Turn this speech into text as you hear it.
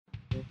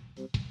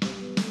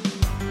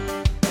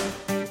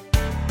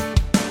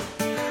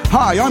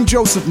Hi, I'm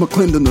Joseph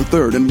McClendon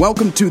III, and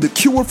welcome to the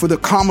Cure for the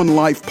Common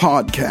Life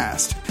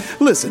podcast.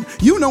 Listen,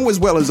 you know as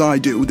well as I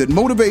do that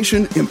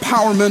motivation,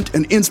 empowerment,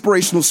 and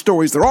inspirational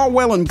stories, they're all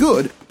well and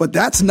good, but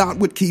that's not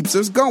what keeps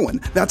us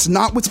going. That's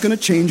not what's going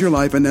to change your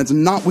life, and that's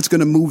not what's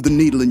going to move the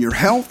needle in your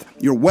health,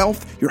 your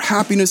wealth, your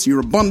happiness, your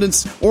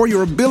abundance, or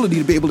your ability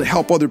to be able to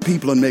help other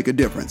people and make a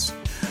difference.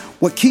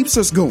 What keeps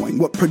us going,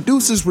 what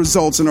produces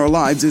results in our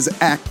lives is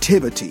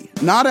activity,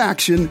 not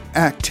action,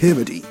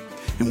 activity.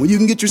 And when you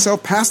can get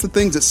yourself past the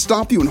things that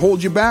stop you and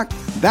hold you back,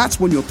 that's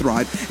when you'll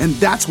thrive, and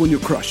that's when you'll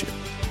crush it.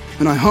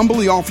 And I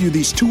humbly offer you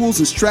these tools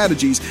and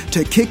strategies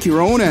to kick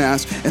your own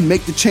ass and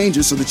make the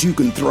changes so that you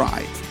can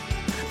thrive.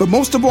 But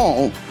most of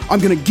all, I'm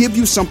going to give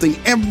you something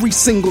every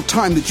single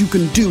time that you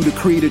can do to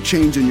create a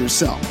change in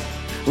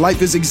yourself.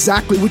 Life is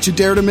exactly what you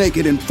dare to make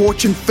it, and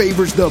fortune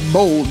favors the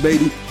bold,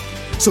 baby.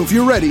 So if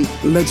you're ready,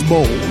 let's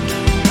bold.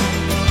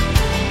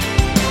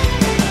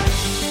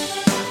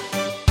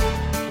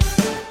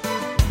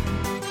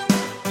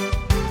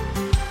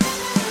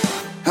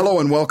 Hello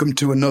and welcome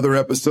to another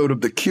episode of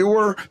The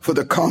Cure for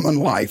the Common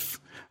Life.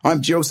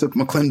 I'm Joseph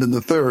McClendon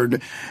III,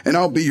 and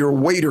I'll be your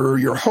waiter,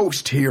 your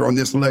host here on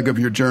this leg of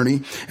your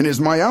journey, and it's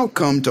my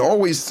outcome to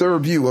always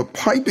serve you a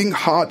piping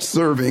hot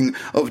serving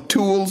of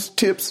tools,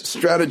 tips,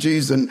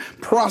 strategies, and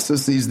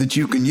processes that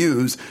you can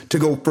use to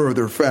go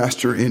further,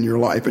 faster in your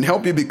life and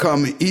help you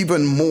become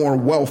even more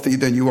wealthy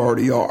than you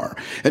already are.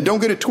 And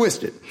don't get it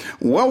twisted.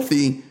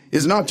 Wealthy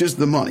is not just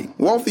the money.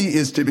 Wealthy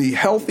is to be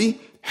healthy,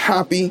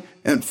 happy,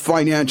 and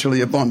financially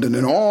abundant,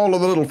 and all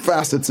of the little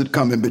facets that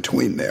come in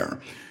between there.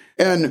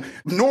 And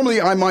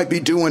normally I might be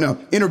doing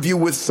an interview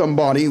with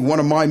somebody, one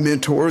of my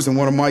mentors and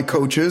one of my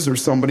coaches, or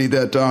somebody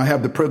that I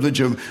have the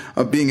privilege of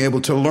being able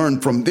to learn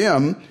from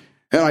them.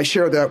 And I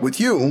share that with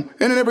you.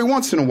 And then every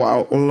once in a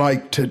while,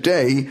 like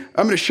today,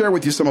 I'm going to share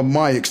with you some of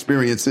my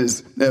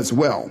experiences as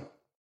well.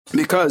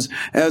 Because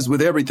as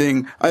with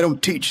everything, I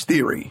don't teach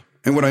theory.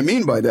 And what I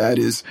mean by that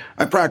is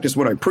I practice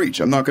what I preach.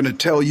 I'm not going to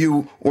tell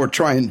you or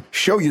try and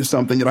show you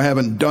something that I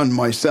haven't done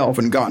myself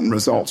and gotten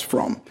results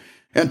from.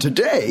 And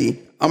today,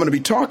 I'm going to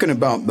be talking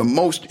about the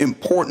most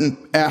important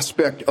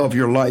aspect of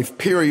your life,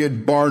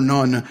 period, bar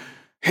none,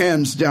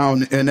 hands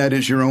down, and that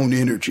is your own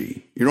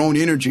energy. Your own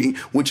energy,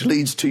 which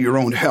leads to your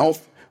own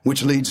health,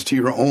 which leads to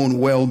your own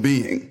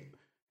well-being.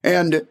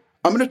 And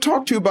I'm going to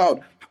talk to you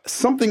about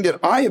something that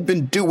I have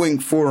been doing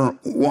for,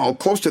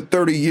 close to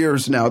 30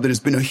 years now that has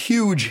been a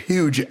huge,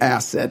 huge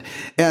asset.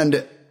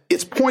 And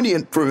it's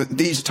poignant for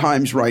these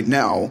times right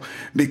now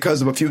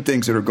because of a few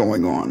things that are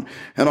going on.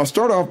 And I'll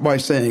start off by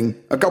saying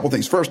a couple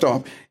things. First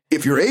off,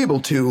 if you're able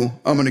to,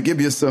 I'm going to give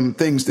you some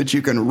things that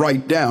you can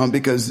write down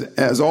because,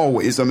 as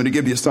always, I'm going to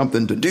give you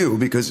something to do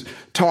because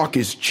talk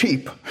is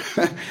cheap.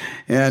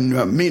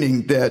 And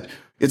meaning that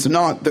it's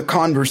not the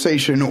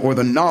conversation or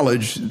the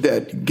knowledge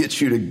that gets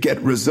you to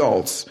get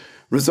results.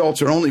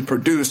 Results are only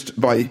produced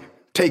by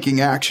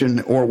taking action,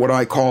 or what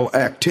I call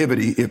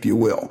activity, if you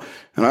will.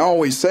 And I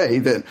always say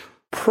that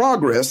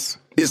progress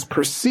is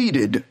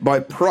preceded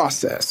by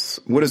process.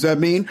 What does that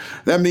mean?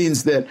 That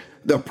means that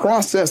the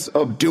process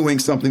of doing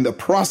something, the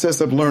process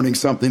of learning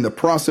something, the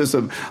process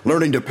of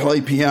learning to play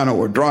piano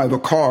or drive a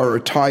car or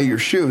tie your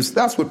shoes,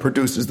 that's what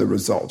produces the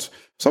results.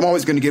 So I'm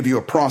always going to give you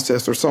a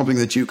process or something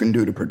that you can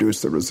do to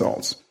produce the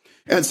results.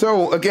 And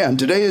so, again,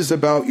 today is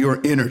about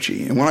your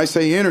energy. And when I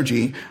say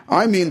energy,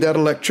 I mean that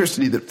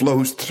electricity that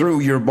flows through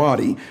your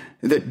body,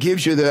 that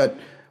gives you that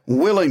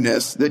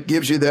willingness, that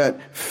gives you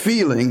that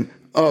feeling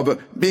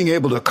of being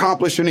able to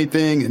accomplish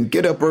anything and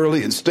get up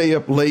early and stay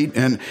up late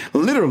and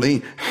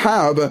literally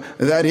have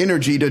that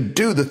energy to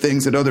do the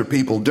things that other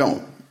people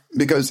don't.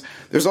 Because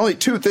there's only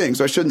two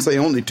things, I shouldn't say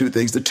only two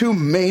things, the two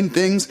main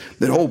things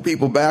that hold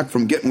people back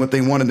from getting what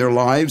they want in their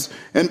lives.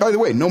 And by the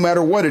way, no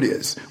matter what it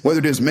is, whether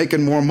it is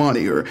making more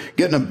money or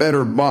getting a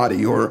better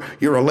body or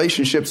your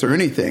relationships or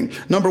anything,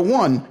 number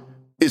one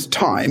is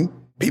time.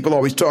 People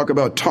always talk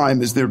about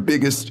time as their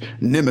biggest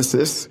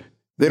nemesis.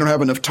 They don't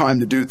have enough time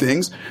to do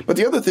things. But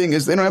the other thing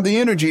is they don't have the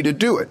energy to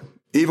do it.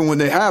 Even when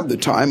they have the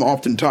time,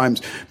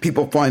 oftentimes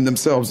people find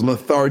themselves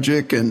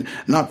lethargic and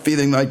not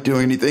feeling like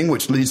doing anything,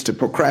 which leads to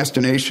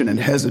procrastination and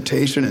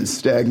hesitation and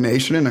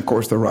stagnation. And of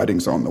course, the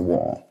writing's on the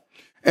wall.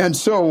 And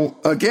so,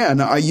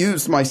 again, I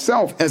use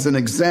myself as an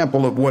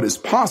example of what is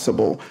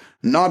possible,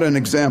 not an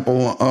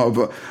example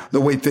of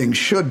the way things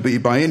should be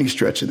by any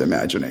stretch of the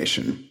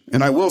imagination.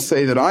 And I will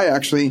say that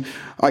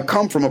I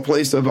come from a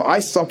place of, I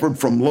suffered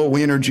from low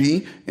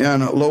energy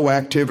and low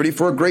activity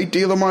for a great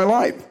deal of my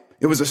life.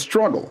 It was a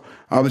struggle.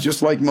 I was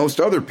just like most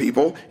other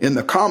people in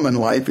the common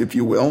life, if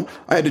you will.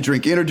 I had to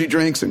drink energy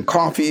drinks and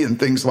coffee and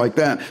things like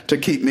that to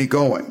keep me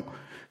going.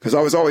 Because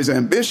I was always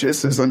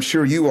ambitious, as I'm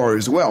sure you are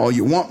as well.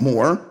 You want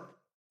more.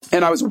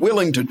 And I was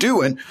willing to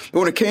do it. But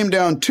when it came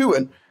down to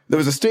it, there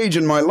was a stage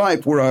in my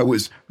life where I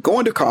was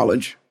going to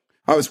college.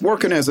 I was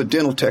working as a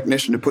dental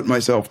technician to put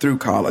myself through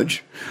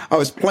college. I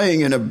was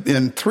playing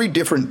in 3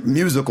 different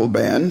musical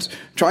bands,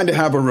 trying to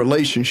have a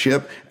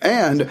relationship,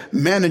 and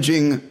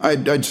managing.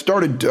 I'd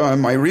started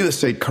my real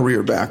estate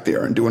career back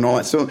there and doing all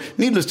that. So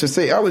needless to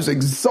say, I was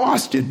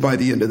exhausted by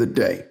the end of the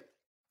day.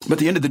 But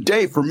the end of the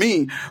day for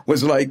me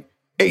was like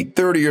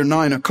 8:30 or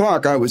 9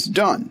 o'clock, I was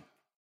done.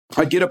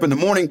 I'd get up in the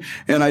morning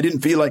and I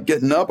didn't feel like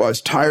getting up. I was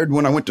tired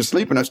when I went to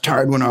sleep and I was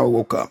tired when I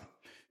woke up.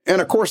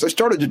 And of course, I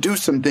started to do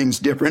some things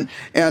different.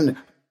 And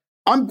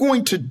I'm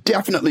going to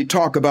definitely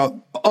talk about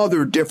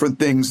other different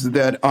things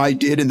that I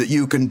did and that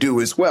you can do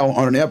as well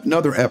on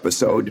another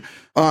episode.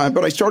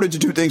 But I started to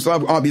do things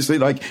obviously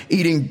like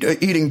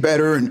eating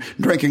better and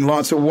drinking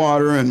lots of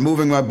water and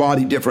moving my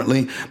body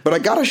differently. But I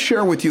got to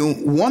share with you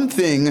one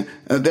thing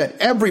that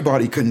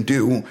everybody can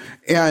do.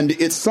 And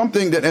it's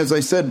something that, as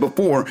I said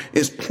before,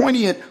 is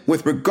poignant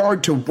with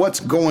regard to what's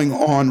going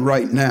on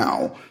right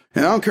now.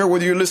 And I don't care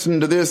whether you're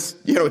listening to this,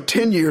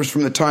 10 years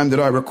from the time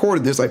that I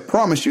recorded this, I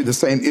promise you the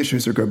same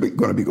issues are going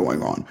to be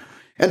going on.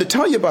 And to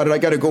tell you about it, I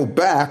got to go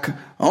back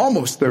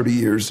almost 30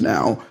 years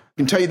now. I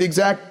can tell you the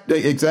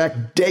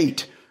exact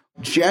date,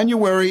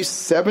 January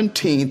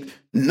 17th,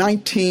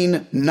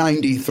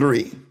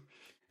 1993.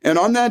 And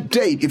on that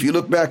date, if you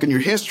look back in your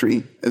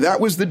history, that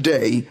was the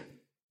day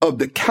of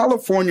the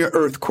California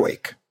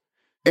earthquake.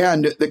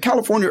 And the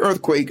California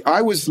earthquake,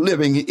 I was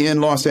living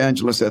in Los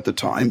Angeles at the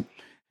time.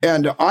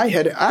 And I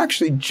had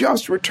actually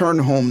just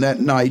returned home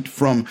that night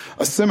from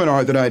a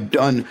seminar that I'd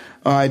done.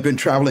 I'd been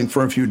traveling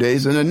for a few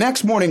days. And the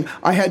next morning,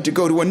 I had to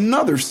go to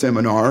another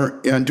seminar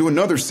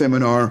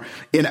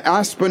in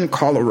Aspen,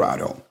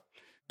 Colorado.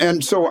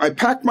 And so I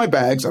packed my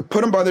bags, I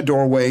put them by the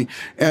doorway,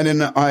 and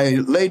then I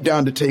laid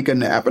down to take a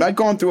nap. And I'd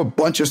gone through a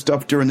bunch of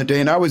stuff during the day,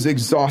 and I was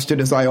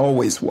exhausted as I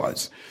always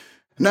was.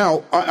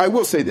 Now, I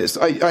will say this.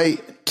 I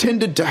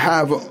tended to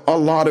have a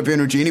lot of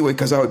energy anyway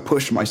because I would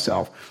push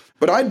myself.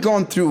 But I'd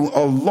gone through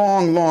a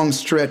long, long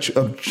stretch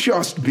of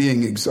just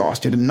being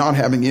exhausted and not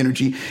having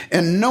energy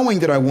and knowing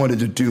that I wanted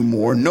to do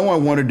more,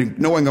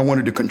 knowing I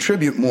wanted to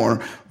contribute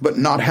more, but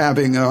not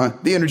having the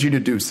energy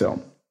to do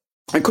so.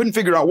 I couldn't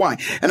figure out why.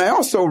 And I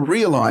also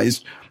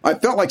realized I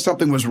felt like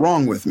something was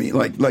wrong with me,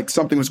 like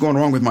something was going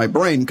wrong with my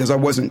brain because I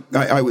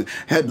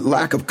had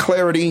lack of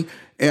clarity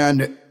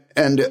and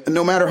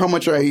no matter how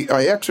much I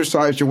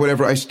exercised or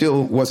whatever, I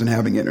still wasn't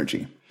having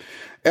energy.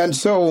 And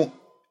so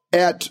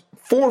at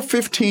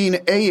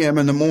 4:15 a.m.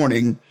 in the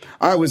morning,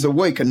 I was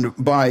awakened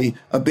by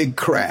a big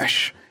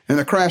crash, and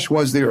the crash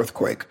was the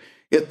earthquake.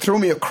 It threw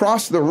me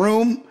across the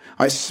room.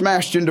 I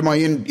smashed into my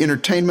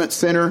entertainment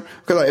center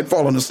because I had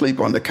fallen asleep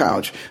on the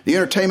couch. The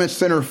entertainment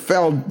center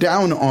fell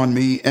down on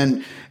me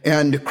and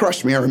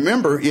crushed me. I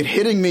remember it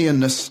hitting me in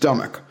the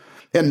stomach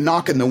and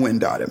knocking the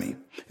wind out of me.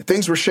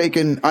 Things were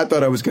shaking. I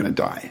thought I was going to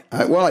die.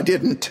 Well, I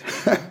didn't.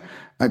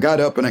 I got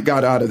up and I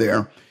got out of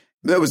there.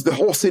 The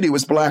whole city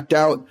was blacked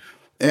out.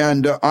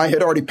 And I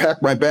had already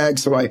packed my bag,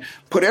 so I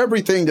put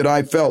everything that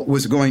I felt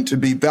was going to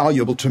be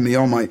valuable to me,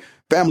 all my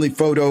family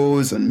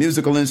photos and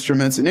musical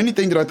instruments and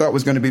anything that I thought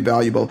was going to be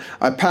valuable.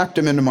 I packed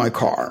them into my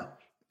car,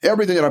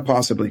 everything that I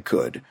possibly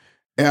could.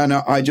 And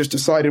I just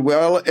decided,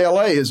 well,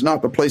 L.A. is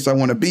not the place I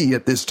want to be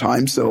at this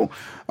time. So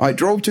I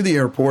drove to the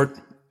airport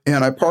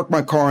and I parked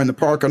my car in the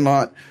parking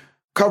lot,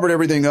 covered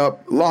everything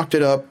up, locked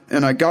it up,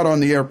 and I got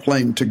on the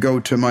airplane to go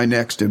to my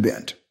next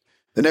event.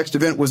 The next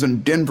event was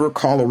in Denver,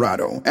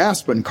 Colorado,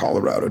 Aspen,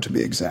 Colorado, to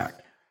be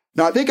exact.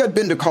 Now, I think I'd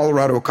been to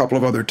Colorado a couple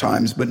of other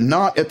times, but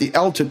not at the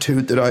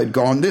altitude that I had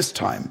gone this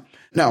time.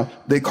 Now,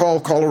 they call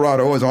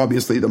Colorado as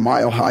obviously the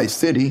mile-high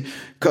city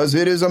because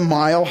it is a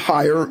mile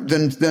higher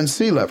than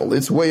sea level.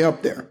 It's way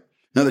up there.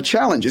 Now, the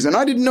challenge is, and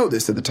I didn't know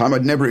this at the time,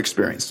 I'd never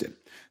experienced it.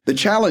 The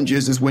challenge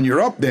is when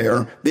you're up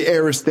there, the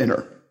air is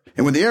thinner.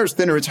 And when the air is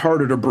thinner, it's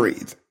harder to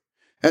breathe.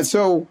 And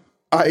so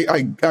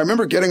I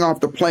remember getting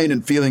off the plane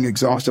and feeling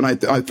exhausted.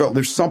 I felt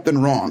there's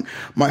something wrong.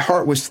 My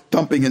heart was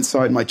thumping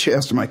inside my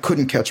chest and I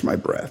couldn't catch my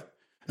breath.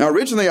 Now,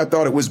 originally I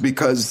thought it was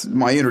because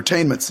my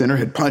entertainment center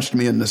had punched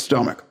me in the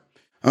stomach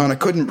and I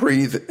couldn't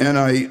breathe. And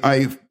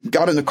I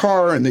got in the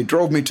car and they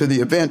drove me to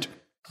the event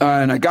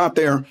and I got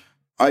there.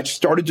 I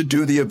started to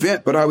do the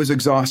event, but I was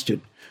exhausted.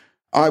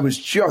 I was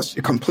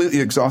just completely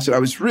exhausted. I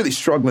was really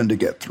struggling to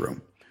get through.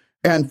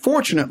 And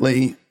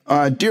fortunately,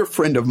 a dear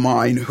friend of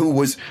mine who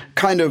was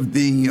kind of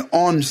the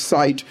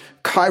on-site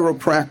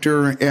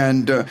chiropractor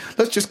and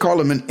let's just call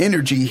him an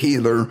energy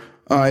healer.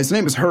 His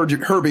name is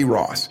Herbie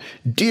Ross.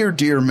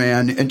 Dear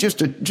man, and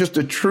just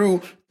a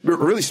true,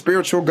 really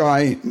spiritual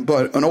guy,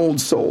 but an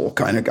old soul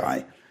kind of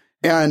guy.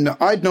 And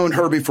I'd known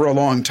Herbie for a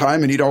long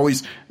time, and he'd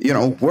always,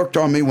 worked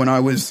on me when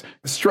I was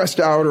stressed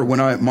out or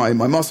when my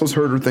muscles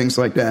hurt or things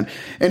like that.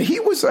 And he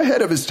was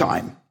ahead of his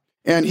time.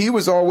 And he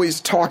was always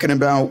talking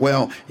about,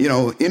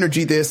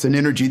 energy this and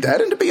energy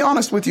that. And to be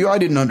honest with you, I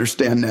didn't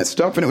understand that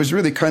stuff. And it was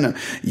really kind of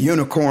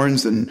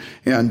unicorns and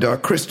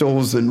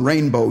crystals and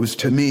rainbows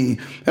to me.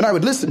 And I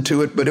would listen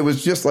to it, but it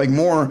was just like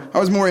I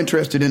was more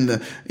interested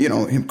in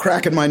him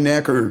cracking my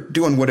neck or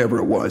doing whatever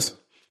it was.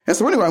 And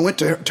so anyway, I went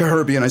to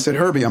Herbie and I said,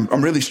 Herbie,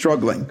 I'm really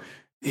struggling.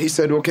 He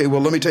said, okay,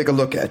 well, let me take a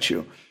look at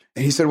you.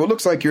 And he said, well, it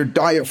looks like your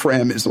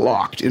diaphragm is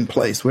locked in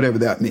place, whatever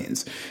that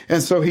means.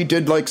 And so he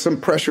did like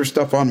some pressure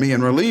stuff on me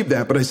and relieved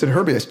that. But I said,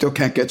 Herbie, I still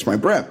can't catch my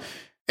breath.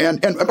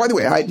 And by the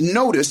way, I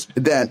noticed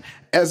that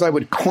as I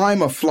would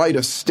climb a flight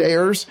of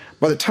stairs,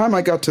 by the time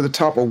I got to the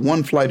top of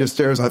one flight of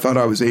stairs, I thought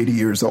I was 80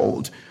 years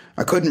old.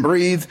 I couldn't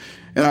breathe,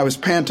 and I was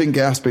panting,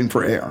 gasping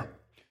for air.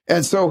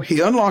 And so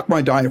he unlocked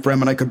my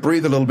diaphragm, and I could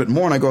breathe a little bit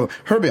more. And I go,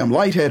 Herbie, I'm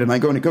lightheaded. And I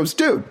go, and he goes,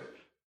 dude,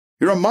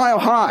 you're a mile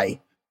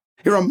high.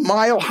 You're a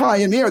mile high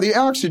in the air. The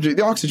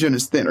oxygen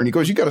is thinner. And he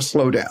goes, you got to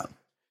slow down.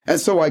 And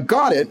so I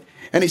got it.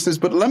 And he says,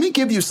 but let me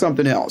give you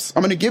something else.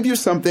 I'm going to give you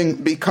something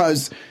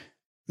because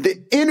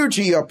the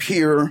energy up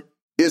here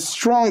is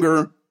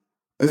stronger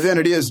than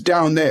it is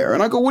down there.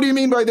 And I go, what do you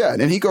mean by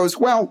that? And he goes,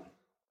 well,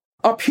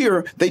 up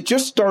here, they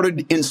just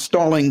started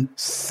installing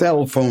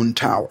cell phone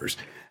towers.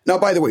 Now,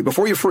 by the way,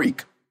 before you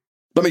freak,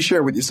 let me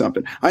share with you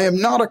something. I am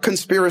not a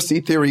conspiracy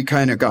theory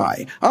kind of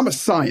guy. I'm a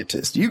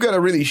scientist. You got to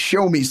really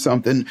show me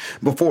something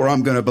before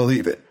I'm going to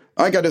believe it.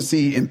 I got to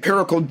see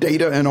empirical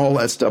data and all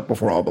that stuff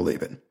before I'll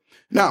believe it.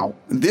 Now,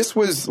 this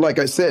was, like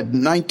I said,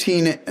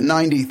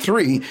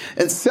 1993,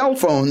 and cell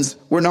phones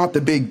were not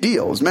the big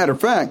deal. As a matter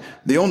of fact,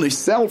 the only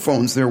cell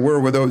phones there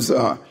were those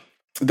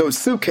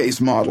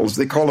suitcase models.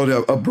 They call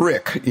it a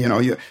brick. You know,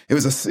 it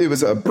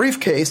was a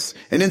briefcase,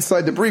 and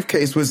inside the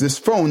briefcase was this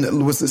phone that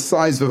was the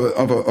size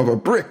of a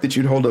brick that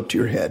you'd hold up to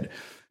your head.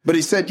 But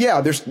he said,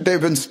 yeah,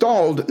 they've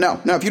installed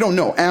now. If you don't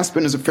know,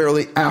 Aspen is a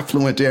fairly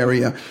affluent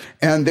area,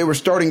 and they were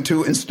starting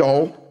to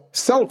install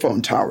cell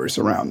phone towers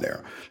around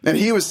there. And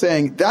he was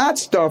saying that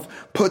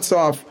stuff puts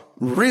off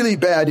really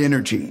bad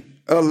energy,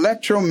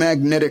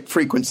 electromagnetic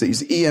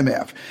frequencies,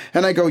 EMF.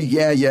 And I go,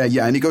 yeah.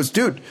 And he goes,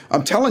 dude,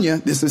 I'm telling you,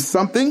 this is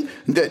something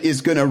that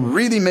is going to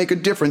really make a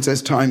difference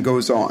as time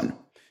goes on.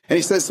 And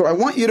he says, so I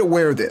want you to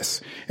wear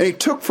this. And he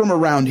took from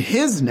around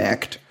his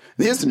neck,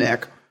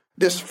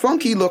 this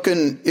funky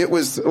looking, it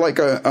was like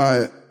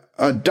a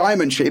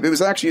diamond shape. It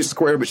was actually a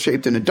square, but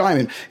shaped in a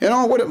diamond. And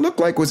all what it looked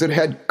like was it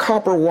had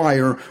copper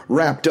wire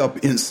wrapped up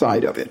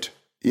inside of it.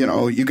 You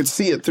know, you could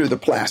see it through the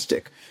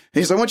plastic.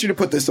 And he said, I want you to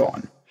put this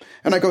on.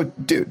 And I go,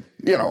 dude,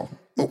 you know,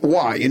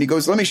 why? And he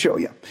goes, let me show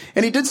you.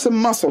 And he did some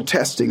muscle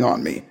testing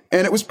on me.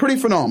 And it was pretty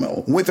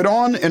phenomenal, with it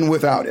on and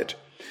without it.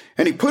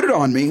 And he put it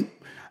on me.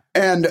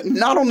 And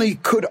not only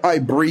could I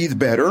breathe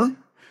better,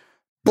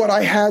 but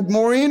I had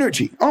more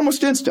energy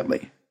almost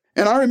instantly.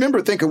 And I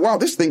remember thinking, wow,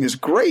 this thing is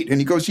great. And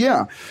he goes,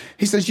 yeah.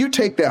 He says, you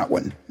take that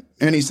one.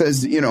 And he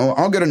says, you know,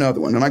 I'll get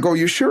another one. And I go,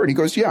 you sure? And he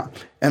goes, yeah.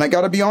 And I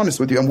got to be honest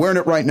with you. I'm wearing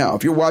it right now.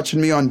 If you're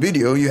watching me on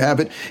video, you have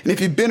it. And if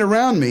you've been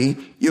around me,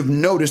 you've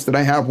noticed that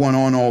I have one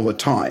on all the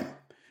time.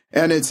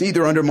 And it's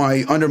either under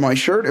my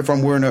shirt, if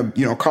I'm wearing a,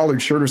 you know,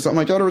 collared shirt or something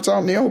like that, or it's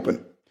out in the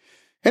open.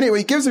 Anyway,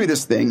 he gives me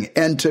this thing.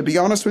 And to be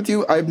honest with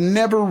you, I've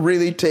never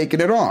really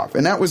taken it off.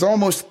 And that was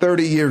almost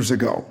 30 years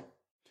ago.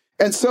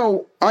 And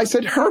so I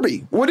said,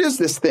 Herbie, what is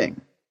this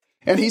thing?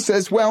 And he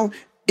says, well,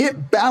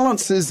 it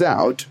balances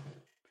out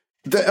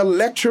the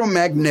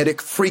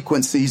electromagnetic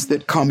frequencies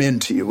that come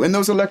into you. And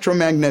those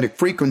electromagnetic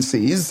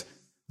frequencies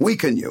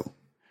weaken you.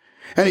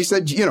 And he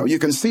said, you know, you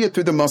can see it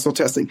through the muscle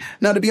testing.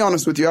 Now, to be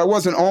honest with you, I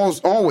wasn't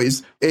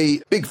always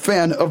a big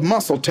fan of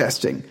muscle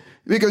testing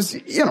because,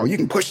 you know, you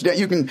can push that.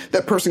 You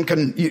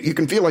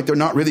can feel like they're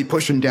not really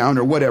pushing down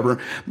or whatever.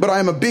 But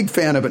I'm a big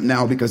fan of it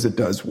now because it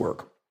does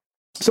work.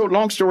 So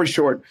long story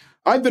short,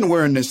 I've been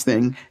wearing this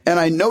thing and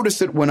I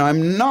notice it when I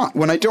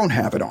don't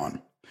have it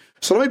on.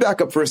 So let me back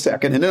up for a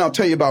second and then I'll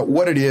tell you about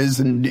what it is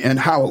and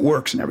how it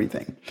works and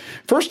everything.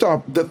 First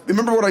off,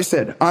 remember what I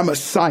said, I'm a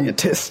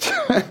scientist.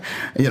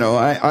 You know,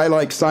 I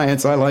like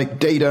science. I like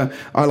data.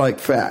 I like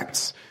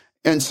facts.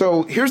 And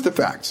so here's the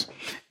facts.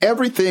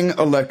 Everything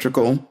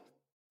electrical,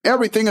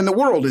 everything in the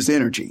world is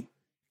energy.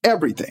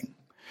 Everything.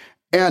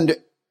 And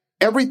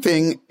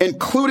everything,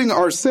 including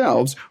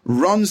ourselves,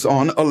 runs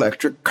on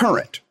electric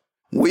current.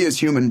 We as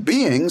human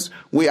beings,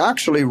 we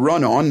actually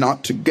run on,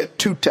 not to get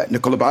too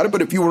technical about it,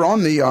 but if you were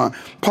on the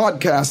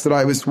podcast that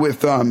I was with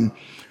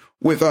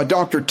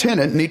Dr.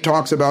 Tennant, and he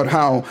talks about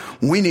how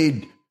we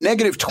need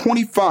negative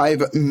 25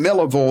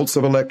 millivolts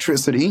of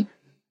electricity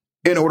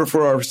in order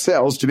for our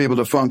cells to be able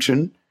to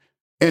function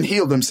and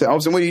heal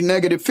themselves, and we need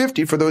negative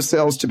 50 for those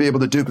cells to be able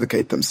to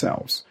duplicate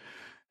themselves.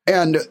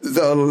 And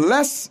the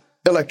less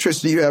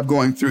electricity you have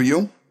going through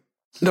you,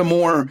 the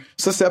more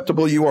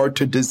susceptible you are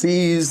to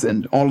disease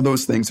and all of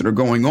those things that are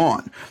going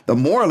on. The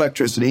more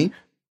electricity,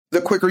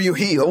 the quicker you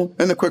heal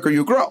and the quicker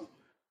you grow.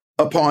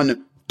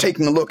 Upon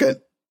taking a look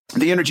at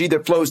the energy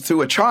that flows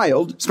through a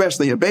child,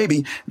 especially a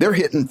baby, they're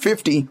hitting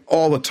 50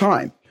 all the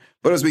time.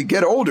 But as we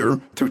get older,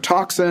 through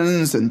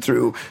toxins and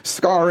through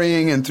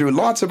scarring and through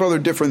lots of other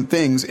different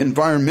things,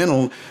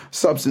 environmental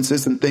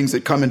substances and things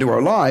that come into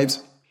our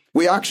lives,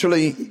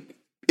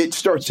 it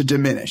starts to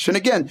diminish. And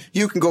again,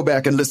 you can go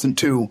back and listen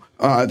to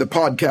the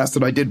podcast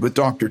that I did with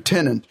Dr.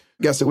 Tennant.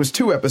 I guess it was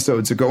 2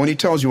 episodes ago, and he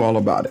tells you all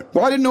about it.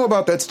 Well, I didn't know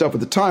about that stuff at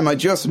the time. I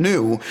just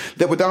knew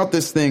that without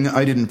this thing,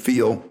 I didn't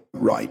feel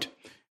right.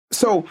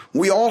 So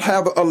we all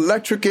have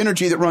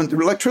electricity that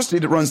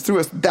runs through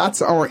us.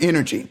 That's our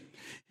energy.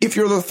 If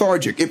you're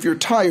lethargic, if you're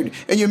tired,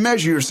 and you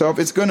measure yourself,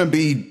 it's going to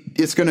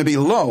be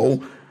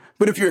low.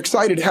 But if you're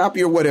excited,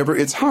 happy, or whatever,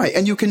 it's high,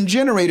 and you can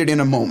generate it in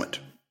a moment.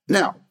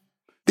 Now,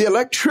 The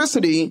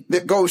electricity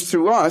that goes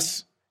through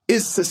us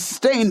is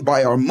sustained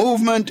by our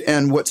movement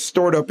and what's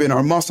stored up in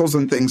our muscles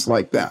and things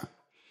like that.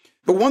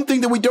 But one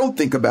thing that we don't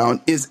think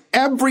about is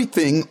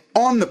everything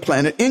on the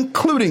planet,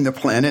 including the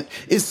planet,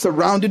 is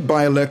surrounded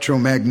by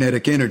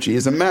electromagnetic energy.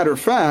 As a matter of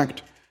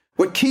fact,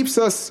 what keeps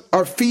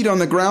our feet on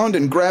the ground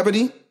and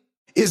gravity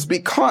is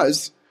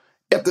because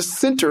at the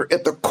center,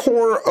 at the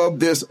core of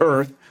this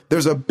earth,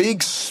 there's a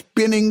big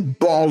spinning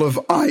ball of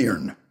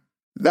iron.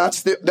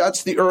 That's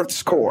the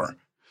Earth's core.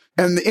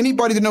 And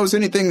anybody that knows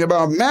anything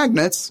about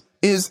magnets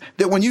is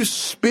that when you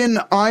spin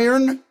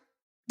iron,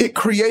 it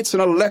creates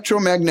an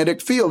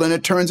electromagnetic field and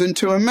it turns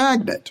into a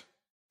magnet.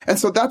 And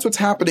so that's what's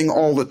happening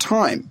all the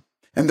time.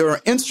 And there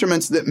are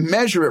instruments that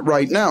measure it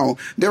right now.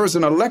 There is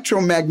an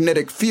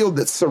electromagnetic field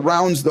that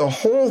surrounds the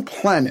whole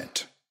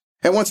planet.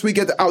 And once we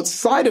get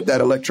outside of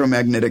that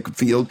electromagnetic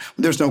field,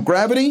 there's no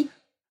gravity,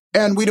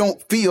 and we don't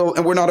feel,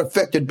 and we're not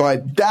affected by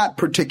that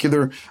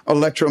particular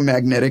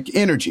electromagnetic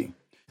energy.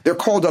 They're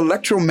called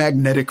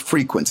electromagnetic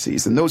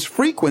frequencies, and those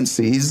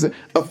frequencies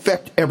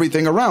affect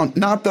everything around,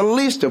 not the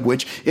least of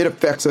which it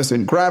affects us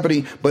in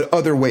gravity, but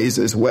other ways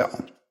as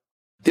well.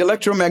 The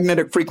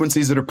electromagnetic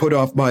frequencies that are put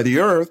off by the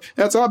earth,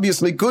 that's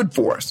obviously good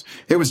for us.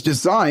 It was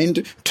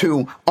designed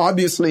to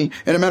obviously,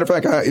 and a matter of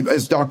fact,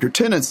 as Dr.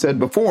 Tennant said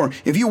before,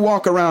 if you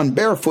walk around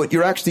barefoot,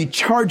 you're actually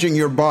charging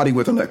your body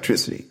with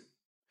electricity.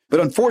 But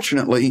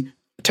unfortunately,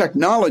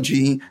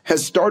 technology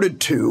has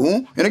started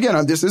to, and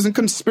again, this isn't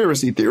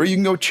conspiracy theory, you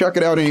can go check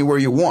it out anywhere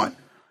you want.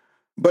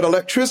 But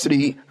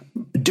electricity,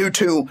 due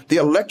to the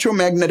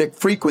electromagnetic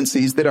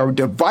frequencies that our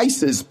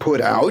devices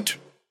put out,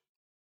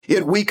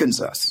 it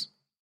weakens us.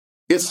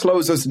 It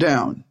slows us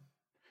down.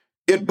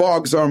 It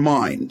bogs our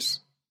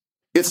minds.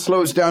 It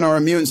slows down our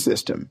immune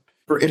system.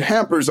 It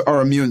hampers our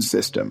immune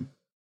system.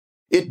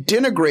 It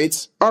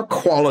denigrates our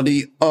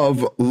quality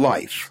of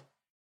life.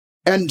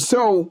 And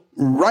so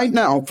right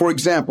now, for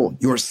example,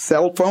 your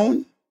cell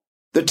phone,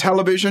 the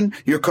television,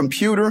 your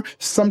computer,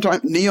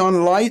 sometimes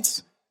neon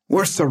lights,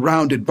 we're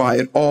surrounded by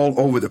it all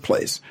over the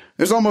place.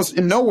 There's almost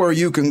nowhere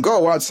you can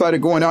go outside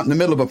of going out in the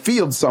middle of a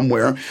field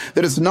somewhere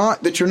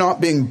that you're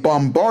not being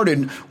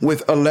bombarded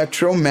with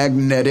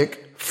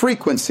electromagnetic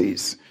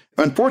frequencies.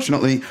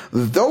 Unfortunately,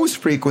 those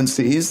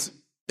frequencies,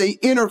 they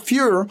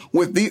interfere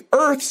with the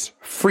Earth's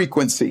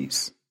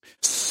frequencies.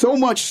 So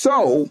much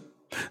so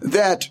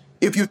that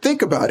if you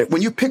think about it,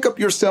 when you pick up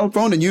your cell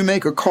phone and you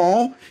make a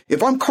call,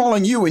 if I'm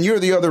calling you and you're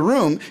the other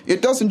room,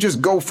 it doesn't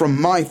just go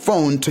from my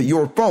phone to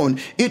your phone.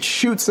 It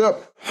shoots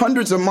up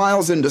hundreds of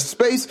miles into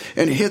space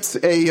and hits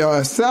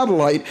a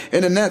satellite,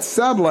 and then that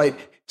satellite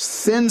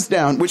sends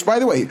down, which, by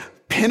the way,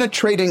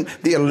 penetrating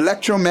the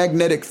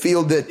electromagnetic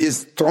field that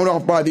is thrown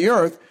off by the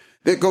Earth,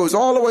 that goes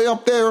all the way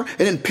up there and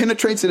then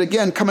penetrates it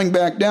again, coming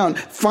back down,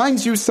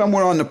 finds you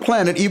somewhere on the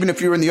planet, even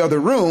if you're in the other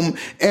room,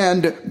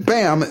 and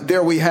bam,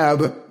 there we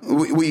have,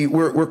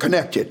 we're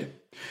connected.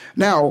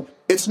 Now,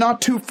 it's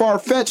not too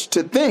far-fetched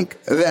to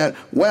think that,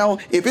 well,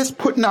 if it's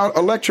putting out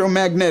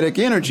electromagnetic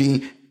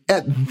energy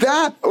at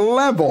that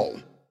level,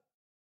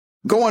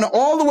 going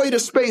all the way to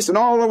space and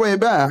all the way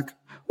back,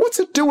 what's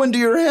it doing to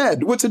your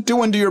head? What's it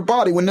doing to your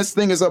body when this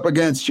thing is up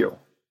against you?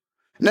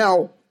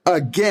 Now,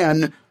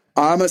 again,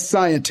 I'm a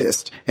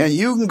scientist, and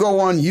you can go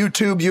on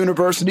YouTube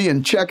University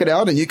and check it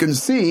out, and you can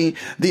see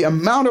the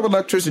amount of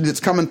electricity that's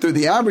coming through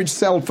the average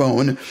cell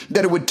phone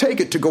that it would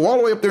take it to go all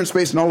the way up there in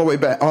space and all the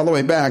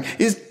way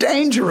back is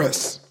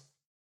dangerous.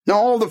 Now,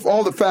 all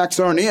the facts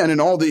aren't in,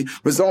 and all the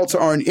results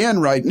aren't in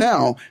right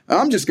now.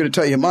 I'm just going to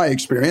tell you my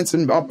experience,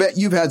 and I'll bet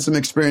you've had some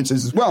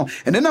experiences as well.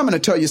 And then I'm going to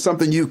tell you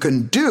something you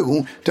can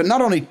do to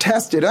not only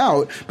test it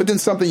out, but then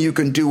something you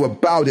can do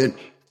about it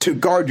to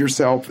guard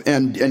yourself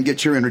and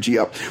get your energy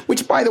up.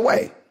 Which, by the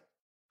way,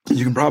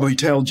 you can probably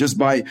tell just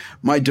by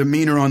my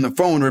demeanor on the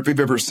phone, or if you've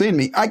ever seen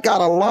me, I got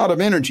a lot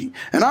of energy.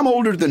 And I'm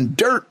older than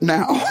dirt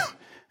now.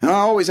 And I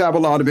always have a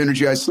lot of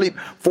energy. I sleep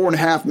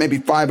 4.5, maybe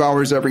 5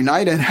 hours every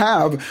night, and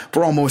have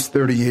for almost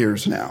 30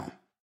 years now.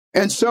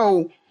 And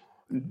so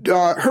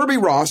Herbie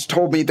Ross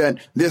told me that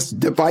this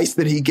device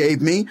that he gave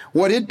me,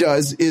 what it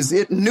does is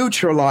it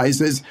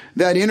neutralizes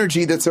that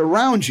energy that's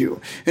around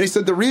you. And he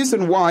said, the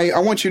reason why I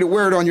want you to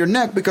wear it on your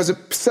neck, because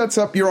it sets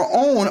up your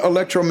own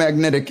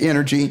electromagnetic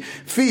energy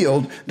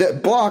field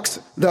that blocks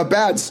the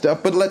bad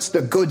stuff, but lets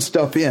the good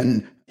stuff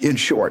in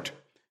short.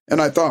 And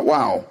I thought,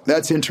 wow,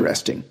 that's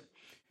interesting.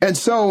 And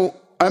so,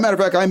 as a matter of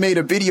fact, I made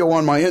a video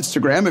on my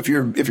Instagram. If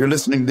you're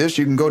listening to this,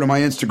 you can go to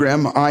my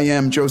Instagram. I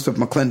am Joseph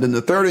McClendon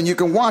III, and you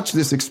can watch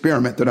this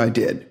experiment that I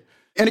did.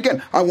 And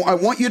again, I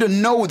want you to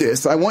know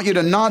this. I want you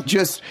to not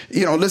just,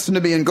 listen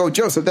to me and go,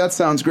 Joseph, that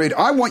sounds great.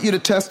 I want you to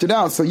test it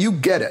out so you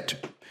get it.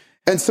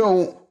 And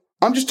so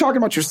I'm just talking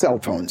about your cell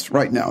phones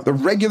right now, the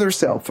regular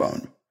cell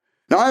phone.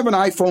 Now, I have an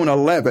iPhone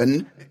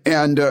 11,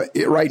 and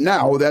right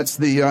now that's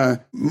the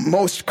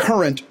most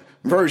current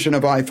version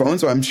of iPhone,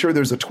 so I'm sure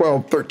there's a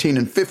 12, 13,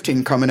 and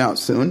 15 coming out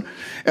soon.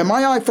 And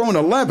my iPhone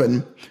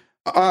 11,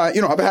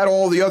 I've had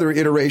all the other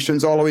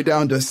iterations all the way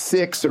down to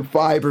 6 or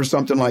 5 or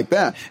something like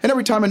that. And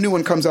every time a new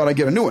one comes out, I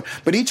get a new one.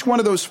 But each one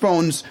of those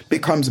phones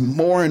becomes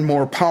more and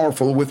more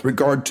powerful with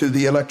regard to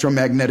the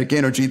electromagnetic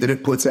energy that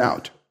it puts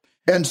out.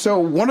 And so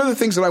one of the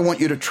things that I want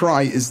you to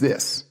try is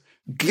this.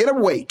 Get a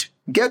weight.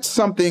 Get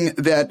something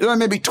that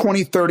maybe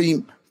 20,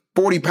 30,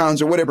 40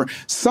 pounds or whatever.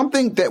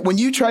 Something that when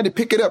you try to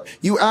pick it up,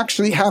 you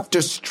actually have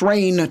to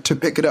strain to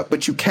pick it up,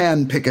 but you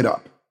can pick it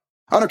up.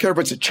 I don't care if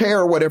it's a chair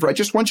or whatever. I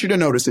just want you to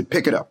notice it,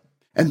 pick it up.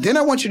 And then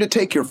I want you to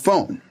take your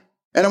phone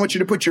and I want you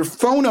to put your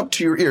phone up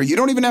to your ear. You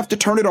don't even have to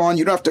turn it on.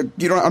 You don't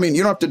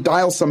have to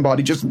dial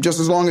somebody just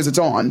as long as it's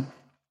on.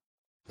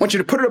 I want you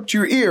to put it up to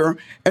your ear.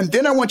 And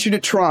then I want you to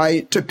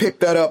try to pick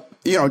that up.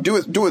 Do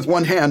it with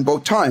one hand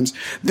both times.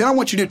 Then I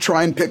want you to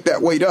try and pick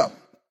that weight up.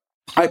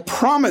 I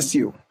promise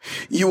you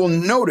will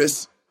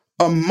notice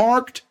a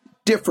marked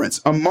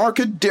difference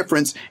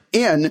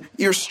in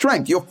your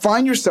strength. You'll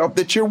find yourself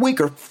that you're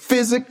weaker,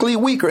 physically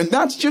weaker. And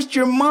that's just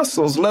your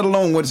muscles, let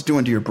alone what it's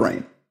doing to your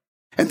brain.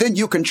 And then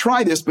you can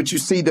try this, but you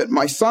see that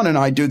my son and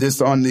I do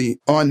this on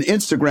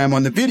Instagram,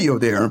 on the video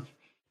there.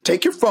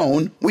 Take your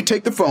phone. We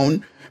take the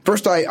phone.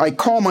 First, I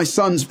call my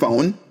son's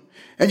phone,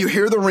 and you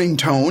hear the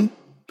ringtone.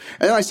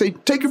 And I say,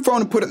 take your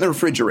phone and put it in the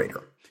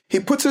refrigerator. He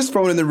puts his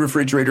phone in the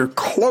refrigerator,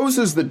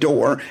 closes the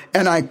door,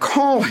 and I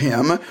call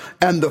him,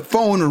 and the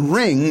phone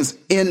rings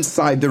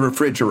inside the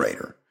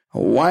refrigerator.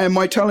 Why am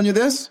I telling you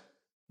this?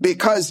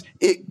 Because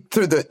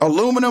through the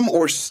aluminum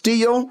or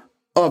steel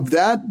of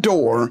that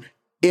door,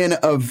 in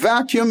a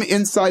vacuum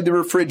inside the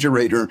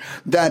refrigerator,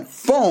 that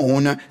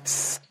phone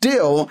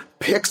still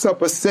picks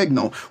up a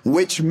signal,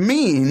 which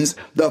means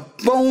the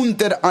phone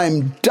that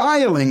I'm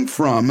dialing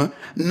from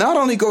not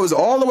only goes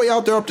all the way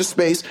out there up to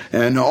space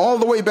and all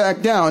the way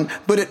back down,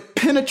 but it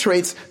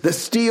penetrates the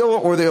steel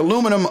or the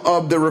aluminum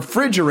of the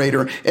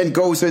refrigerator and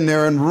goes in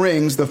there and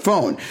rings the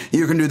phone.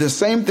 You can do the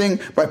same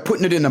thing by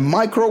putting it in a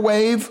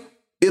microwave.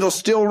 It'll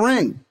still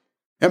ring.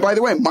 And by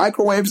the way,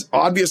 microwaves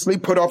obviously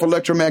put off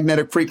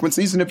electromagnetic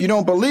frequencies. And if you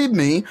don't believe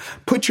me,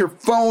 put your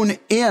phone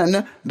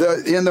in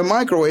the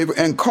microwave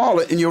and call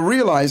it, and you'll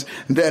realize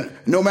that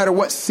no matter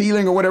what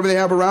sealing or whatever they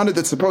have around it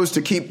that's supposed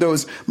to keep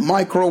those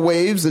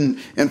microwaves and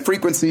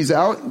frequencies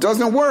out, it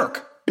doesn't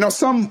work.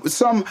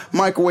 Some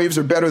microwaves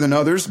are better than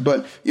others,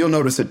 but you'll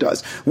notice it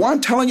does. Why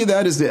I'm telling you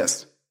that is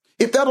this.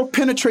 If that'll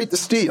penetrate the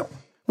steel,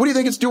 what do you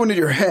think it's doing to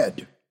your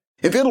head?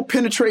 If it'll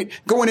penetrate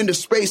going into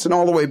space and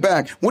all the way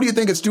back, what do you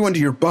think it's doing to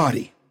your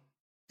body?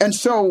 And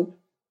so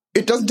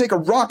it doesn't take a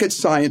rocket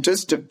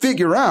scientist to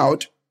figure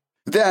out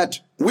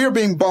that we're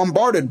being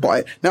bombarded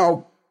by it.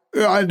 Now,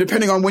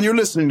 depending on when you're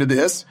listening to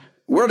this,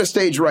 we're at a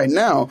stage right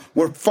now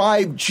where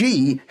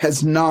 5G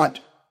has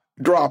not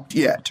dropped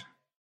yet.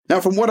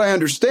 Now, from what I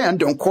understand,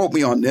 don't quote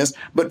me on this,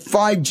 but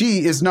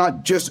 5G is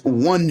not just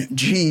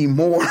 1G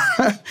more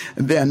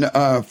than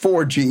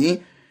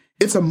 4G.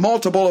 It's a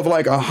multiple of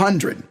like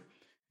 100.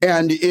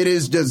 And it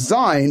is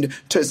designed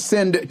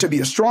to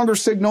be a stronger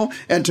signal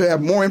and to have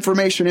more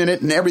information in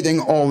it and everything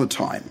all the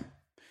time.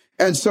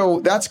 And so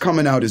that's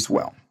coming out as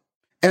well.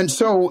 And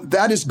so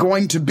that is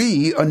going to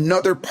be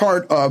another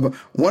part of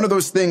one of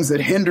those things that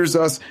hinders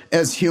us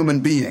as human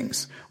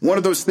beings. One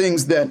of those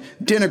things that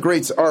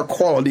denigrates our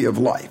quality of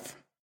life.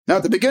 Now,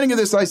 at the beginning of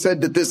this, I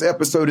said that this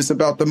episode is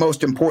about the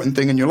most important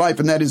thing in your life,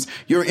 and that is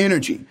your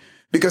energy.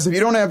 Because if you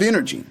don't have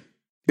energy,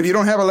 if you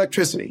don't have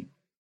electricity,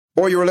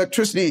 or your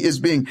electricity is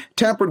being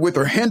tampered with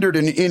or hindered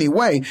in any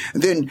way,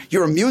 then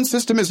your immune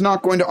system is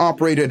not going to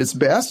operate at its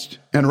best.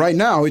 And right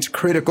now it's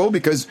critical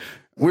because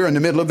we're in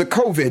the middle of the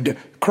COVID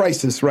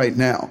crisis right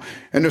now.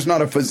 And there's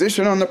not a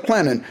physician on the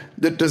planet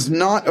that does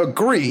not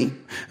agree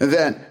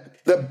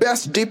that the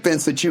best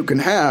defense that you can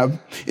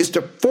have is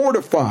to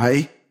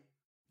fortify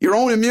your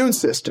own immune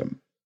system,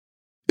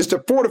 is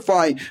to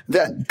fortify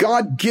that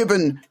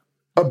God-given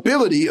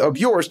ability of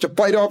yours to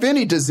fight off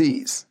any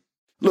disease.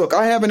 Look,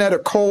 I haven't had a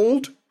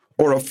cold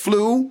or a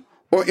flu,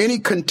 or any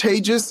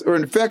contagious or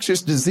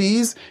infectious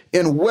disease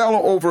in well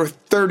over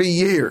 30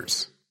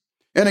 years.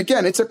 And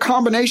again, it's a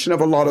combination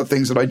of a lot of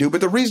things that I do.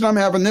 But the reason I'm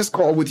having this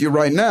call with you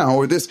right now,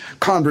 or this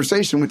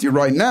conversation with you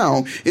right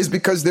now, is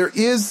because there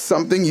is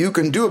something you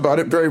can do about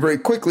it very, very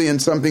quickly,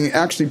 and something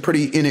actually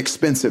pretty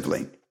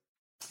inexpensively.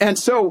 And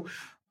so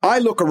I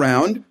look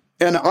around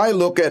and I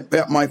look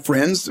at my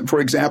friends.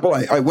 For example,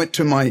 I went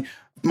to my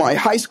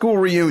high school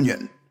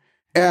reunion.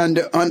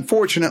 And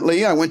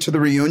unfortunately, I went to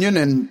the reunion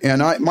and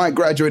my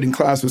graduating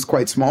class was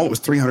quite small. It was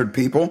 300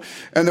 people,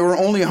 and there were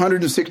only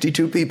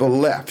 162 people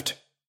left.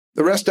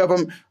 The rest of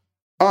them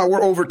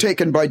were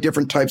overtaken by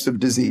different types of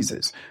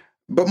diseases.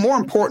 But more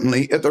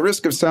importantly, at the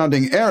risk of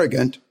sounding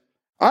arrogant,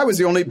 I was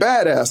the only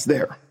badass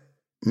there.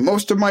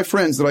 Most of my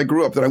friends that I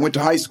grew up, that I went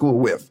to high school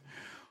with,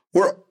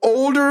 were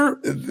older.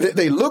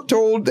 They looked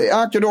old. They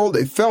acted old.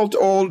 They felt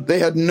old. They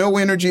had no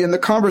energy. And the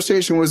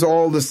conversation was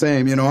all the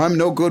same. I'm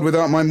no good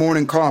without my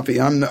morning coffee.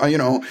 I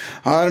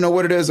don't know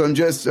what it is. I'm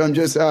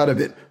just out of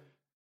it.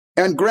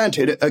 And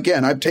granted,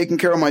 again, I've taken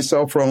care of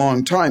myself for a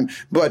long time,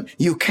 but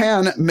you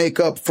can make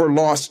up for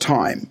lost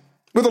time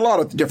with a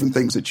lot of different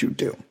things that you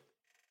do.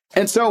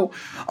 And so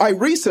I've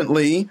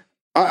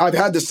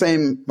had the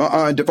same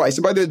device.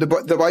 And by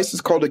the device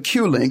is called a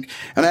Q-Link,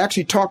 and I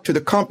actually talked to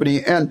the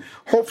company, and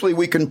hopefully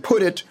we can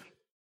put it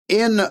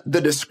in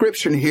the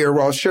description here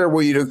where I'll share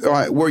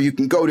where you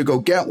can go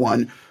get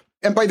one.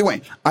 And by the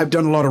way, I've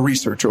done a lot of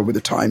research over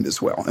the time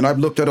as well. And I've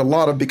looked at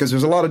because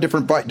there's a lot of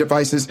different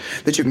devices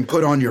that you can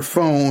put on your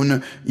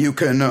phone. You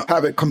can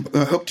have it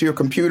hooked to your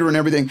computer and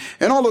everything.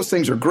 And all those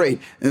things are great.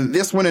 And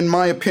this one, in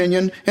my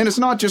opinion, and it's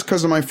not just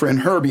because of my friend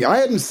Herbie. I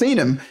hadn't seen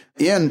him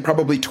in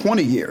probably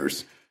 20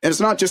 years. And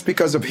it's not just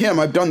because of him.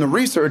 I've done the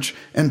research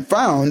and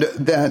found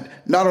that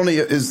not only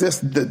is this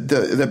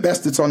the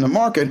best that's on the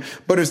market,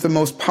 but it's the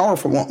most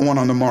powerful one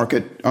on the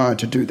market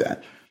to do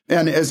that.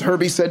 And as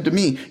Herbie said to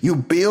me, you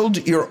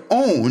build your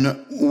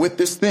own, with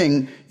this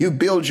thing, you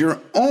build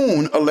your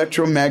own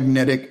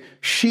electromagnetic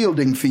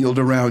shielding field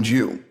around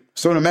you.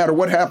 So no matter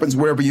what happens,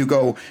 wherever you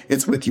go,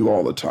 it's with you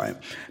all the time.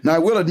 Now, I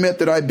will admit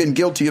that I've been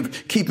guilty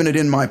of keeping it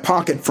in my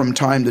pocket from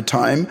time to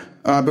time,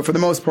 but for the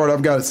most part,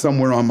 I've got it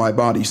somewhere on my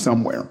body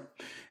somewhere.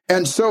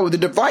 And so the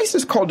device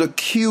is called a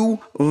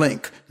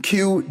Q-Link,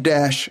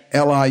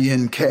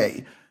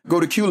 Q-Link. Go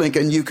to Q-Link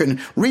and you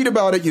can read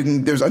about it.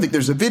 I think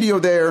there's a video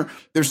there.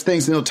 There's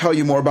things that'll tell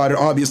you more about it,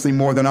 obviously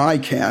more than I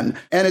can.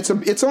 And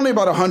it's only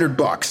about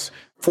 $100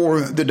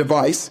 for the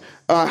device.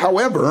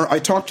 However, I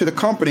talked to the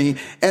company,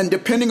 and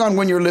depending on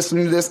when you're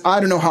listening to this,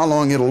 I don't know how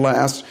long it'll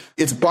last.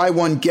 It's buy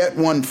one, get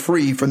one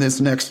free for this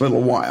next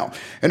little while.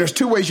 And there's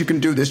two ways you can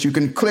do this. You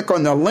can click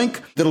on the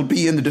link that'll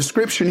be in the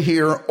description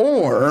here,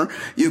 or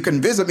you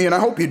can visit me, and I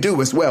hope you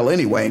do as well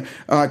anyway,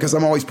 because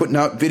I'm always putting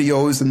out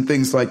videos and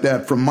things like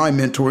that from my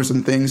mentors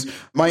and things.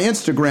 My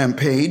Instagram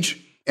page,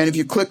 and if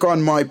you click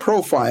on my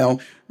profile,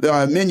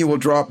 the menu will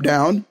drop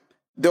down.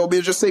 There'll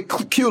be just say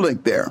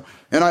Q-Link there.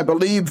 And I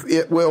believe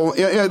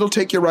it'll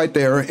take you right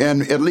there.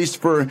 And at least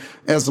for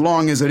as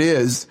long as it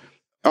is,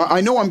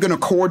 I know I'm going to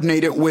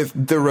coordinate it with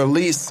the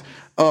release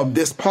of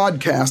this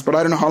podcast, but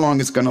I don't know how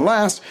long it's going to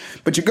last.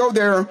 But you go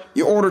there,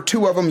 you order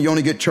 2 of them, you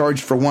only get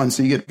charged for 1.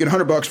 So you get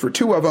 $100 for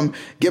 2 of them,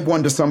 give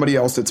 1 to somebody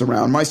else that's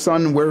around. My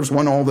son wears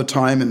one all the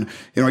time, and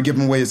I give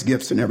him away as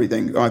gifts and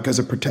everything because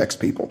it protects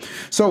people.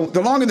 So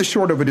the long and the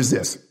short of it is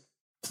this.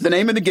 The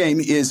name of the game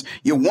is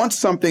you want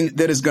something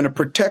that is going to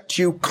protect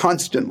you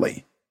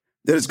constantly,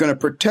 that is going to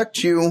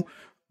protect you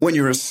when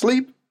you're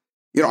asleep.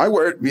 I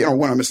wear it,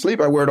 when I'm asleep,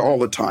 I wear it all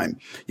the time.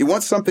 You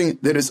want something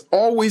that is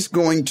always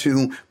going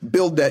to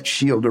build that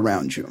shield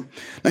around you.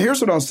 Now, here's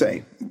what I'll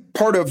say.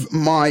 Part of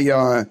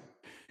my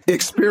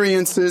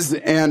experiences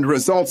and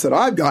results that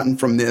I've gotten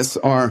from this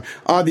are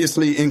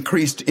obviously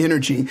increased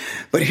energy.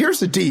 But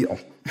here's the deal.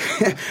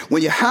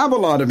 When you have a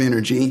lot of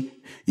energy,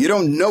 you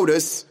don't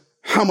notice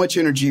how much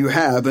energy you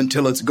have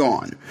until it's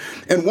gone.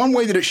 And one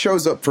way that it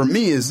shows up for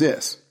me is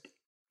this.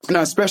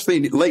 Now,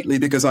 especially lately,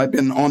 because I've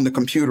been on the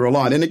computer a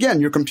lot. And again,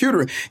 your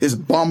computer is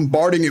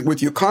bombarding it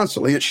with you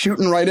constantly. It's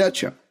shooting right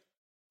at you.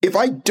 If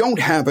I don't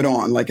have it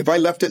on, like if I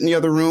left it in the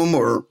other room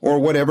or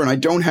whatever, and I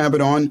don't have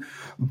it on,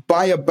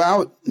 by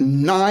about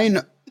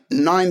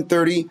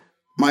 9:30,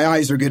 my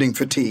eyes are getting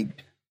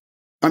fatigued.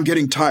 I'm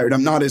getting tired.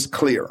 I'm not as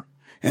clear.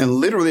 And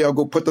literally, I'll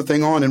go put the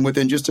thing on, and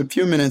within just a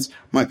few minutes,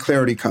 my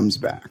clarity comes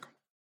back.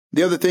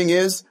 The other thing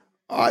is,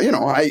 I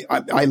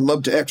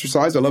love to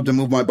exercise. I love to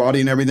move my body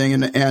and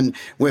everything. And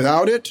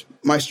without it,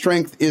 my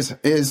strength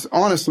is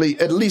honestly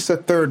at least a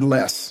third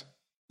less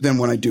than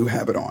when I do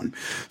have it on.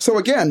 So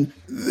again,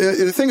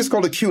 the thing is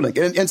called a Q-Link.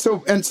 And so,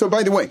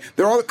 by the way,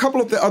 there are a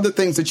couple of the other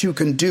things that you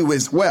can do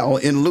as well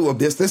in lieu of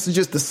this. This is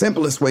just the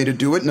simplest way to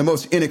do it and the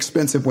most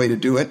inexpensive way to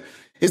do it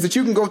is that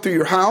you can go through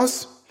your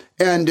house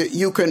and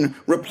you can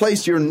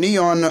replace your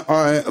neon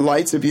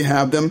lights if you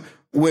have them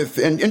with,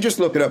 and just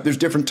look it up. There's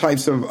different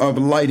types of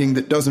lighting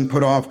that doesn't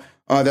put off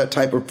that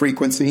type of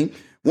frequency.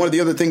 One of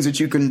the other things that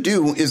you can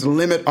do is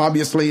limit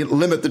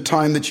the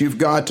time that you've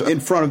got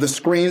in front of the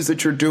screens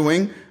that you're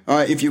doing.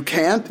 If you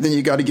can't, then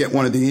you got to get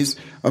one of these.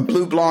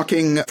 Blue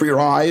blocking for your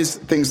eyes,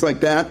 things like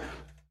that.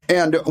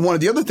 And one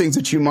of the other things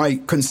that you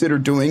might consider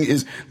doing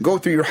is go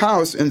through your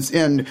house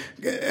and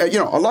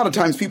a lot of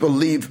times people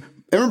leave.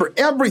 Remember,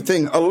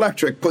 everything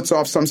electric puts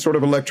off some sort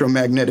of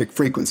electromagnetic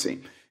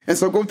frequency. And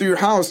so go through your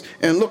house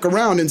and look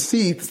around and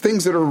see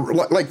things that are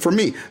like for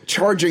me,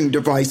 charging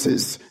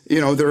devices,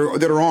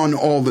 that are on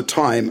all the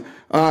time.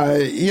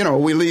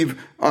 We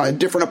leave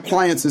different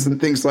appliances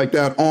and things like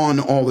that on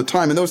all the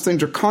time. And those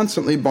things are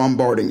constantly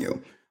bombarding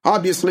you.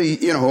 Obviously,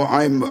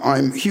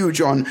 I'm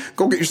huge on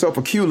go get yourself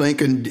a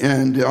Q-Link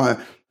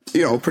and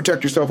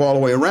protect yourself all the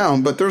way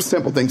around, but there's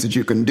simple things that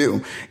you can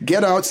do.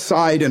 Get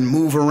outside and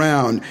move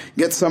around.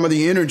 Get some of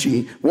the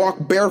energy.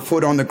 Walk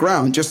barefoot on the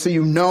ground, just so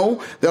you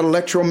know that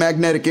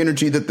electromagnetic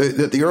energy that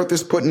the earth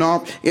is putting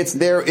off, it's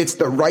there. It's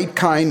the right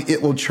kind.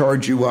 It will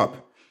charge you up.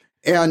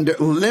 And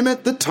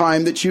limit the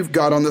time that you've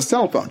got on the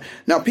cell phone.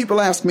 Now,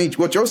 people ask me,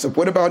 well, Joseph,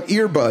 what about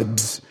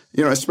earbuds?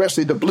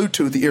 Especially the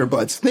Bluetooth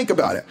earbuds. Think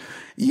about it.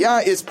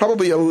 Yeah, it's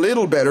probably a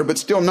little better, but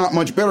still not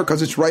much better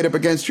because it's right up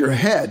against your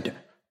head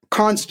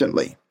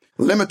constantly.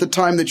 Limit the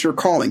time that you're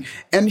calling.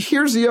 And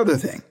here's the other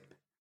thing.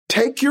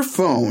 Take your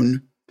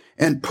phone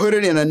and put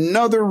it in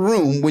another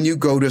room when you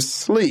go to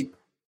sleep.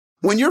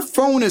 When your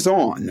phone is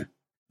on,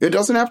 it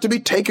doesn't have to be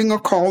taking a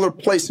call or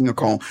placing a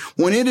call.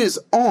 When it is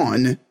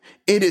on,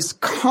 it is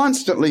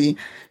constantly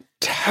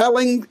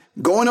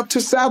going up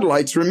to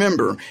satellites,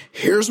 remember,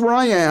 here's where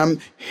I am,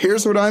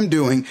 here's what I'm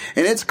doing,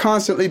 and it's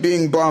constantly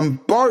being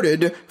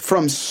bombarded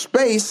from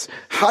space.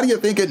 How do you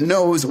think it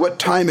knows what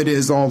time it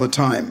is all the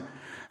time?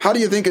 How do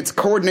you think it's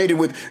coordinated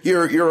with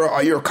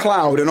your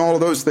cloud and all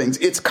of those things?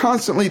 It's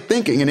constantly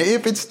thinking, and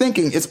if it's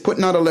thinking, it's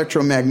putting out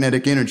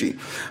electromagnetic energy.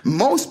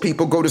 Most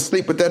people go to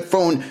sleep with that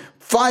phone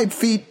 5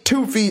 feet,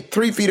 2 feet,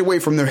 3 feet away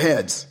from their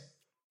heads.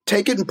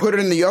 Take it and put it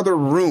in the other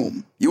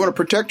room. You want to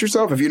protect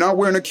yourself? If you're not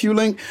wearing a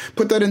Q-Link,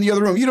 put that in the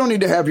other room. You don't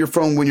need to have your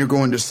phone when you're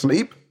going to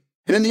sleep.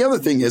 And then the other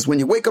thing is, when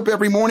you wake up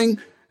every morning,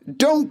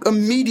 don't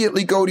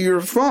immediately go to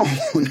your phone.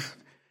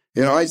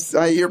 You know,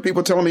 I hear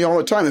people telling me all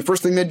the time, the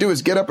first thing they do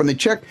is get up and they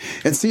check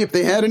and see if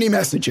they had any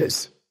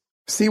messages.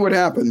 See what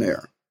happened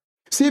there.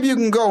 See if you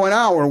can go an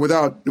hour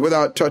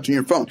without touching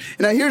your phone.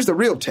 And now here's the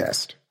real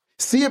test.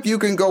 See if you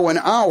can go an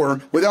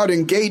hour without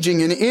engaging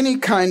in any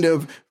kind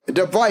of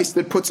device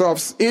that puts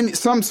off in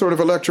some sort of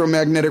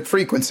electromagnetic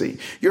frequency.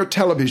 Your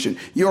television,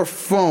 your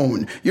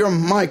phone, your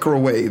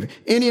microwave,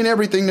 any and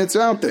everything that's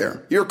out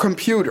there, your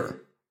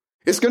computer.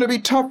 It's going to be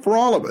tough for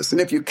all of us.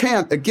 And if you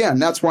can't, again,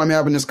 that's why I'm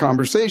having this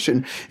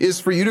conversation, is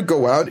for you to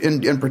go out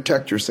and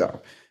protect yourself.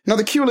 Now,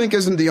 the Q-Link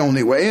isn't the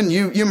only way, and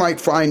you might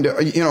find,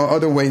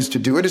 other ways to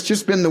do it. It's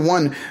just been the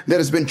one that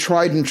has been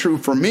tried and true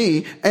for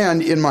me,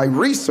 and in my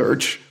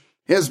research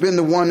has been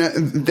the one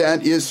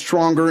that is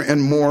stronger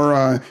and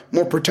more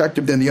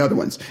protective than the other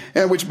ones.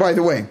 And which, by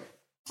the way,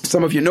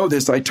 some of you know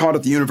this, I taught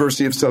at the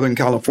University of Southern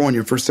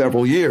California for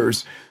several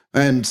years,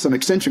 and some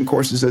extension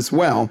courses as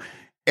well.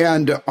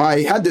 And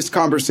I had this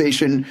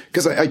conversation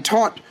because I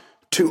taught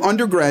to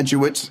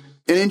undergraduates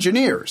and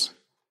engineers.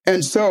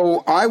 And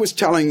so I was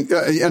telling,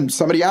 and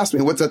somebody asked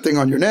me, what's that thing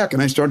on your neck?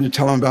 And I started to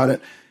tell them about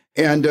it.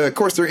 And of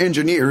course, they're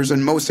engineers,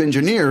 and most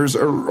engineers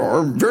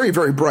are very,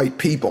 very bright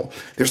people.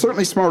 They're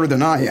certainly smarter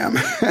than I am.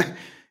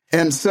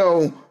 And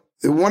so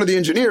one of the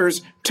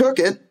engineers took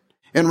it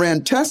and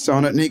ran tests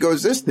on it, and he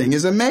goes, this thing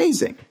is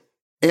amazing.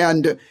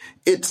 And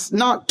it's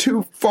not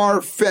too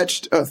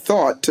far-fetched a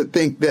thought to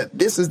think that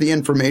this is the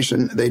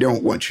information they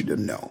don't want you to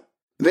know.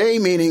 They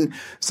meaning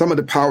some of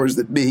the powers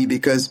that be,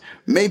 because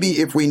maybe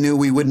if we knew,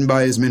 we wouldn't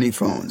buy as many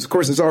phones. Of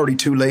course, it's already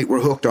too late. We're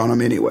hooked on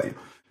them anyway.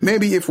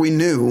 Maybe if we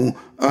knew,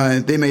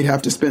 they may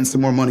have to spend some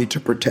more money to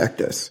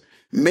protect us.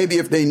 Maybe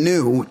if they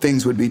knew,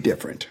 things would be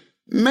different.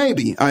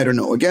 Maybe. I don't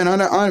know. Again,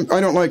 I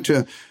don't like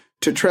to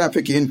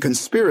traffic in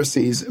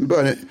conspiracies,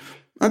 but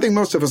I think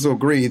most of us will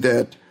agree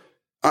that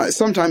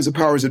sometimes the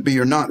powers that be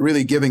are not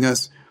really giving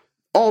us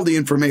all the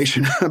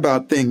information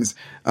about things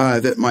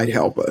that might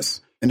help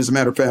us. And as a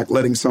matter of fact,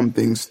 letting some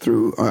things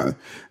through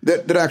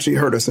that actually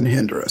hurt us and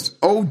hinder us.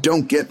 Oh,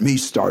 don't get me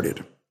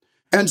started.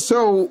 And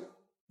so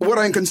what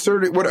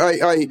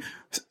I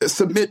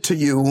submit to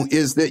you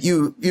is that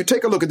you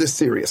take a look at this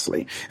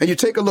seriously, and you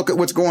take a look at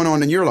what's going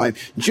on in your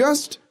life.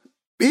 Just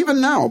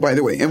even now, by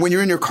the way, and when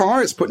you're in your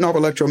car, it's putting off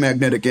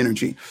electromagnetic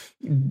energy.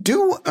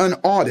 Do an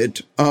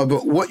audit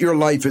of what your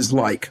life is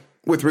like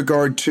with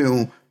regard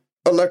to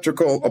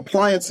electrical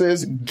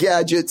appliances,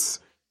 gadgets,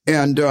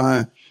 and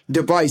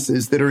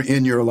devices that are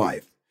in your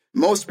life.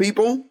 Most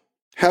people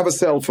have a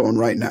cell phone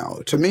right now.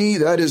 To me,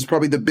 that is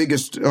probably the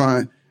biggest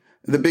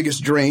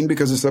drain,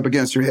 because it's up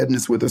against your head and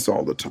it's with us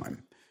all the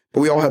time.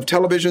 But we all have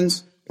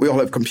televisions, we all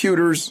have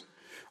computers,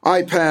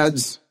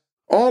 iPads,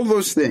 all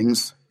those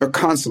things are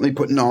constantly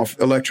putting off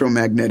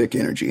electromagnetic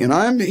energy. And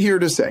I'm here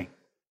to say,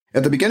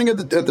 at the beginning at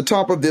the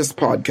top of this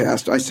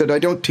podcast, I said I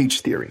don't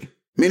teach theory.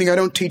 Meaning I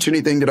don't teach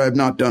anything that I've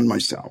not done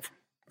myself.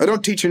 I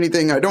don't teach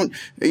anything. I don't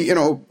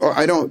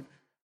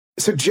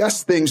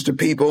suggest things to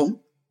people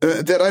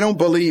that I don't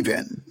believe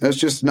in. That's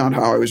just not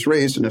how I was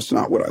raised, and it's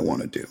not what I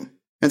want to do.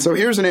 And so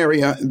here's an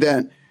area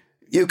that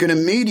you can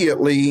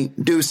immediately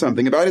do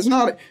something about. It's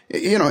not,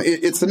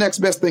 it's the next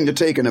best thing to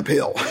taking a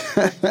pill.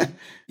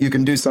 You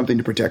can do something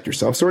to protect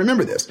yourself. So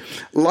remember this.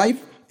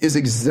 Life is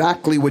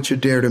exactly what you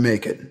dare to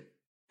make it.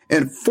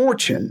 And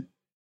fortune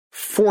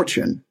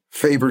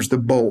favors the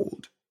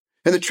bold.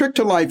 And the trick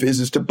to life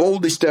is to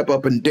boldly step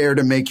up and dare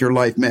to make your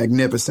life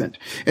magnificent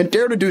and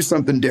dare to do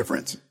something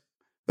different.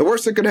 The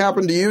worst that could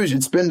happen to you is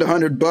you'd spend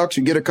 $100,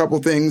 you get a couple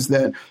things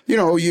that,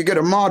 you get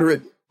a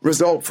moderate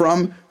result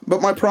from.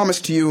 But my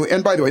promise to you,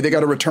 and by the way, they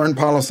got a return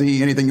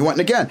policy, anything you want.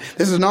 And again,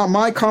 this is not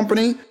my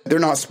company. They're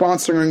not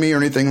sponsoring me or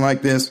anything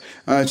like this.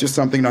 It's just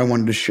something I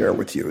wanted to share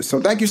with you.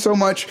 So thank you so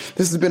much.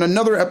 This has been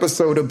another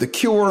episode of The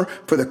Cure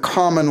for the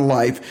Common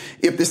Life.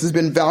 If this has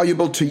been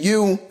valuable to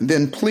you,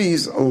 then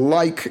please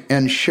like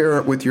and share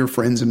it with your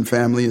friends and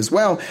family as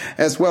well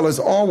as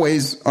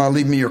always,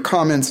 leave me your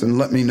comments and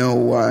let me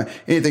know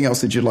anything else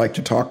that you'd like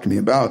to talk to me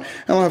about.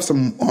 And I'll have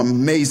some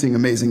amazing,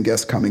 amazing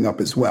guests coming up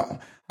as well.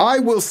 I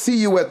will see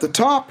you at the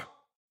top.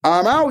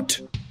 I'm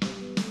out.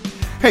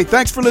 Hey,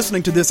 thanks for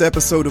listening to this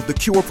episode of the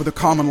Cure for the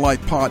Common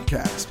Life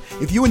podcast.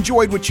 If you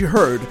enjoyed what you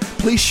heard,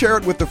 please share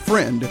it with a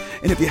friend.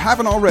 And if you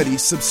haven't already,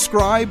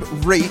 subscribe,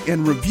 rate,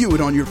 and review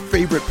it on your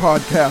favorite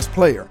podcast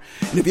player.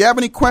 And if you have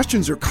any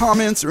questions or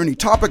comments or any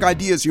topic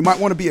ideas you might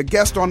want to be a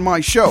guest on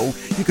my show,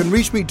 you can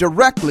reach me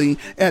directly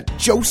at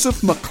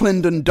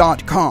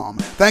josephmcclendon.com.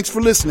 Thanks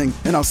for listening,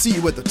 and I'll see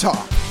you at the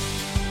top.